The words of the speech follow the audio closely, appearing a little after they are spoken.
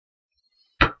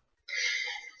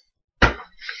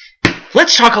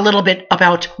let's talk a little bit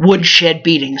about woodshed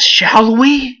beatings, shall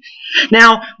we?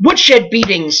 Now, woodshed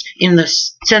beatings in the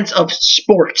sense of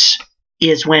sports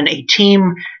is when a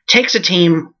team takes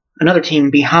another team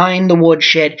behind the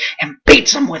woodshed and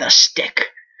beats them with a stick.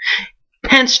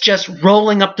 Hence, just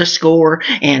rolling up the score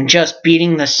and just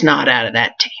beating the snot out of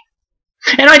that team.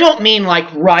 And I don't mean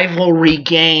like rivalry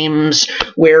games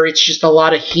where it's just a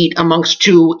lot of heat amongst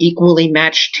two equally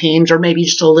matched teams or maybe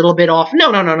just a little bit off. No.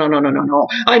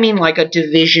 I mean like a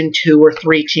Division 2 or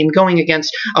 3 team going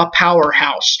against a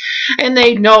powerhouse. And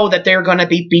they know that they're going to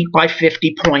be beat by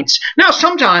 50 points. Now,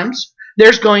 sometimes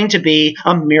there's going to be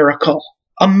a miracle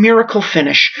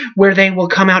finish where they will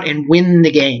come out and win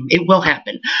the game. It will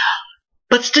happen.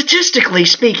 But statistically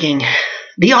speaking,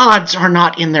 the odds are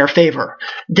not in their favor.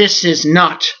 This is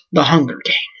not the Hunger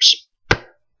Games.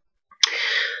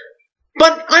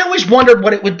 But I always wondered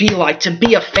what it would be like to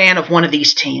be a fan of one of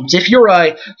these teams. If you're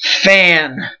a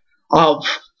fan of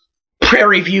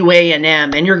Prairie View A&M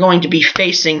and you're going to be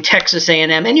facing Texas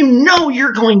A&M and you know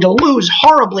you're going to lose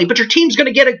horribly, but your team's going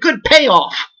to get a good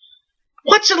payoff.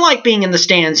 What's it like being in the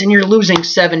stands and you're losing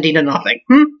 70-0?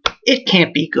 It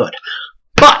can't be good.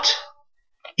 But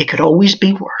it could always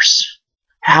be worse.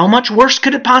 How much worse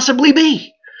could it possibly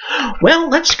be? Well,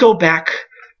 let's go back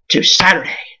to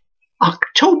Saturday,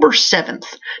 October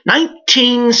 7th,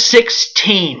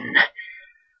 1916.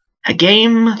 A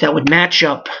game that would match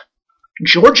up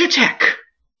Georgia Tech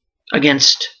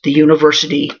against the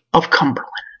University of Cumberland.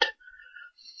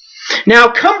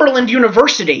 Now, Cumberland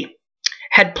University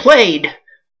had played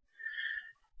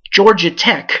Georgia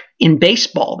Tech in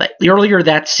baseball earlier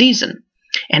that season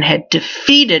and had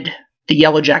defeated the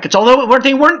Yellow Jackets, although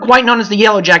they weren't quite known as the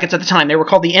Yellow Jackets at the time. They were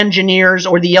called the Engineers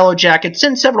or the Yellow Jackets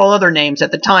and several other names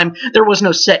at the time. There was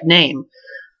no set name.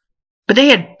 But they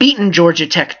had beaten Georgia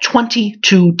Tech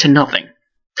 22-0.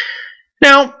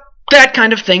 Now, that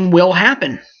kind of thing will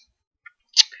happen.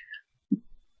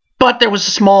 But there was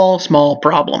a small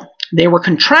problem. They were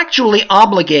contractually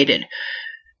obligated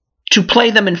to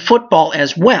play them in football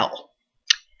as well.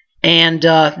 And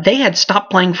they had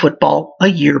stopped playing football a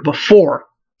year before.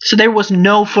 So there was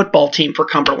no football team for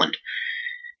Cumberland.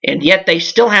 And yet they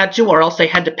still had to, or else they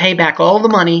had to pay back all the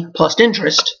money plus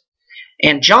interest.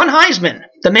 And John Heisman,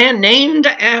 the man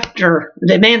that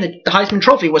the Heisman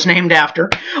Trophy was named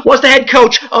after, was the head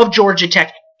coach of Georgia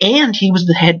Tech. And he was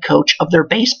the head coach of their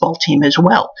baseball team as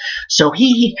well. So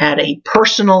he had a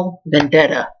personal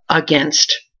vendetta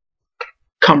against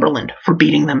Cumberland for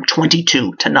beating them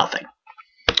 22-0.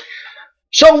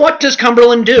 So what does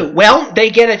Cumberland do? Well, they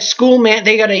get a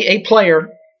player,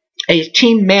 a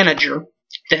team manager,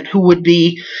 who would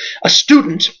be a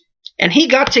student, and he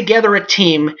got together a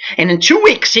team, and in 2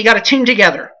 weeks he got a team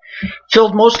together,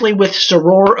 filled mostly with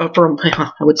sorority,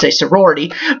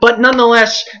 but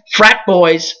nonetheless frat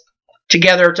boys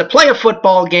together to play a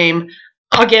football game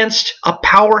against a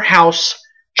powerhouse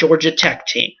Georgia Tech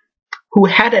team who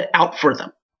had it out for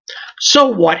them. So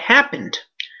what happened?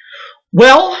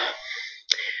 Well,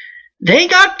 they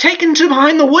got taken to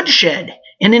behind the woodshed,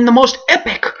 and in the most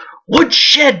epic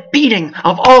woodshed beating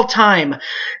of all time,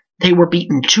 they were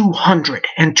beaten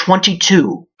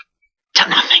 222-0.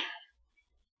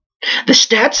 The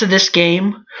stats of this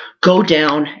game go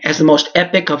down as the most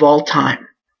epic of all time.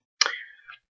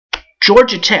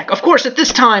 Georgia Tech, of course, at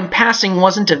this time, passing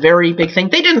wasn't a very big thing.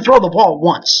 They didn't throw the ball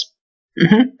once.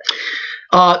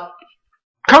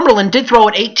 Cumberland did throw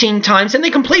it 18 times, and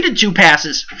they completed 2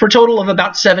 passes for a total of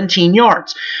about 17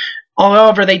 yards.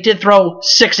 However, they did throw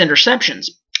 6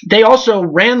 interceptions. They also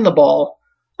ran the ball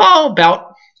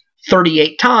about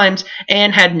 38 times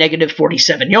and had negative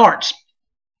 47 yards.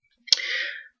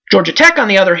 Georgia Tech, on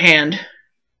the other hand,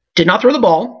 did not throw the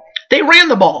ball. They ran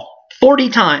the ball 40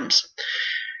 times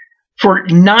for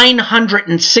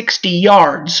 960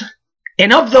 yards.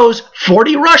 And of those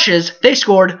 40 rushes, they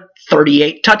scored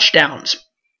 38 touchdowns.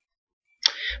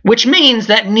 Which means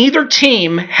that neither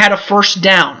team had a first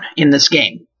down in this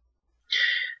game.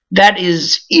 That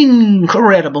is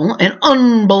incredible and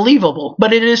unbelievable,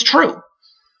 but it is true.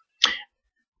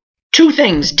 2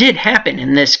 things did happen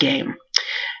in this game.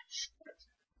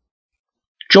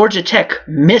 Georgia Tech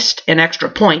missed an extra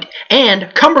point,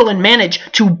 and Cumberland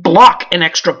managed to block an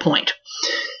extra point.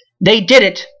 They did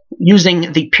it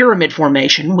using the pyramid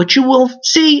formation, which you will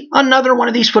see another one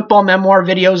of these football memoir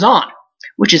videos on,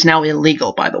 which is now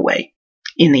illegal, by the way,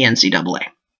 in the NCAA.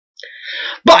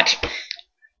 But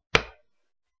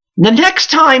the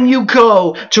next time you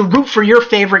go to root for your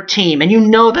favorite team and you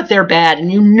know that they're bad and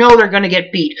you know they're going to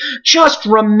get beat, just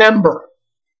remember,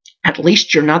 at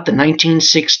least you're not the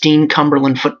 1916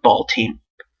 Cumberland football team.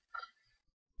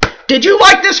 Did you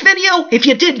like this video? If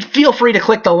you did, feel free to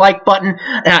click the like button,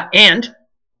 and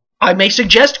I may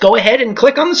suggest go ahead and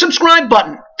click on the subscribe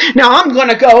button. Now I'm going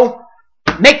to go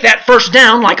make that first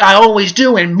down like I always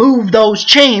do and move those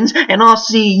chains, and I'll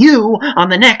see you on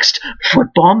the next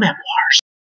Football Memoir.